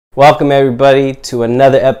Welcome everybody to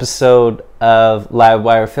another episode of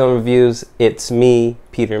LiveWire Film Reviews. It's me,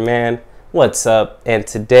 Peter Mann. What's up? And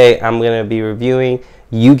today I'm going to be reviewing,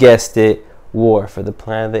 you guessed it, War for the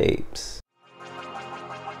Planet of the Apes.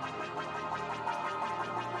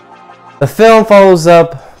 The film follows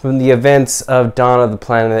up from the events of Dawn of the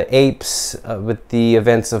Planet of the Apes. With the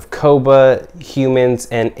events of Koba, humans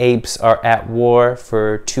and apes are at war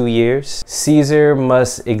for 2 years. Caesar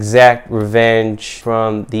must exact revenge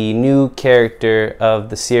from the new character of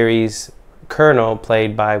the series, Colonel,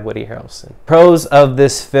 played by Woody Harrelson. Pros of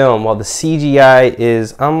this film: while the CGI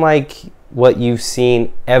is unlike what you've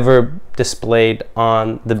seen ever displayed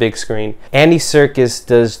on the big screen, Andy Serkis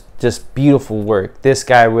does just beautiful work. This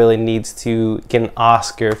guy really needs to get an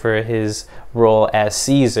Oscar for his role as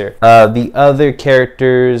Caesar. The other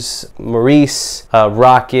characters, Maurice,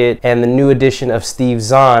 Rocket, and the new addition of Steve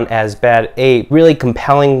Zahn as Bad Ape, really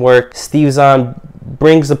compelling work. Steve Zahn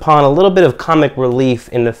brings upon a little bit of comic relief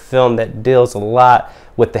in the film that deals a lot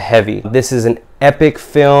with the heavy. This is an epic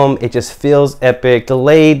film. It just feels epic.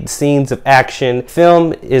 Delayed scenes of action.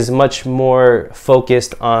 Film is much more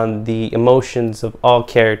focused on the emotions of all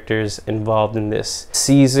characters involved in this.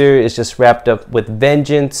 Caesar is just wrapped up with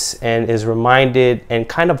vengeance and is reminded and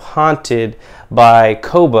kind of haunted by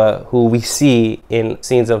Koba, who we see in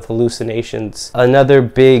scenes of hallucinations. Another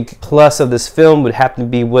big plus of this film would happen to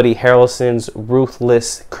be Woody Harrelson's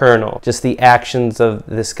ruthless Colonel. Just the actions of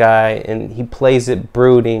this guy, and he plays it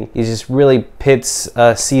brooding. He just really pits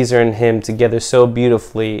Caesar and him together so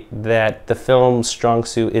beautifully that the film's strong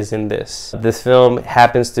suit is in this. This film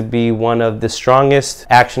happens to be one of the strongest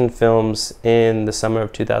action films in the summer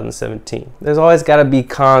of 2017. There's always got to be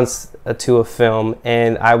cons to a film,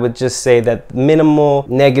 and I would just say that minimal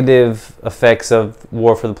negative effects of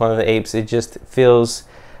War for the Planet of the Apes. It just feels,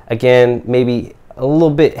 again, maybe a little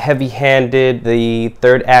bit heavy-handed. The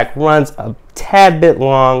third act runs a tad bit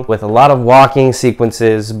long with a lot of walking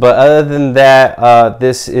sequences, but other than that,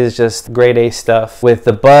 this is just grade A stuff. With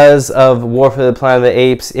the buzz of War for the Planet of the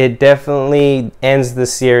Apes, it definitely ends the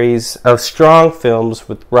series of strong films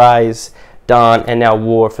with Rise, Dawn, and now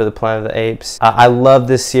War for the Planet of the Apes. I love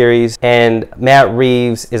this series, and Matt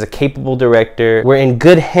Reeves is a capable director. We're in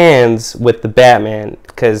good hands with the Batman,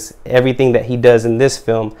 because everything that he does in this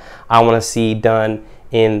film, I want to see done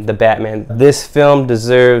in the Batman. This film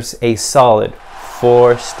deserves a solid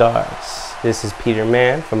 4 stars. This is Peter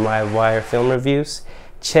Mann from LiveWire Film Reviews.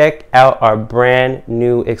 Check out our brand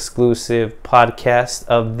new exclusive podcast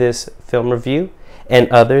of this film review and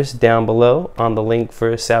others down below on the link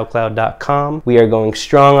for SoundCloud.com. We are going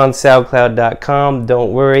strong on SoundCloud.com.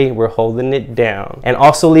 Don't worry, we're holding it down. And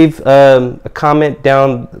also leave a comment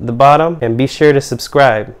down the bottom, and be sure to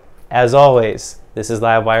subscribe. As always, this is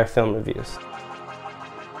LiveWire Film Reviews.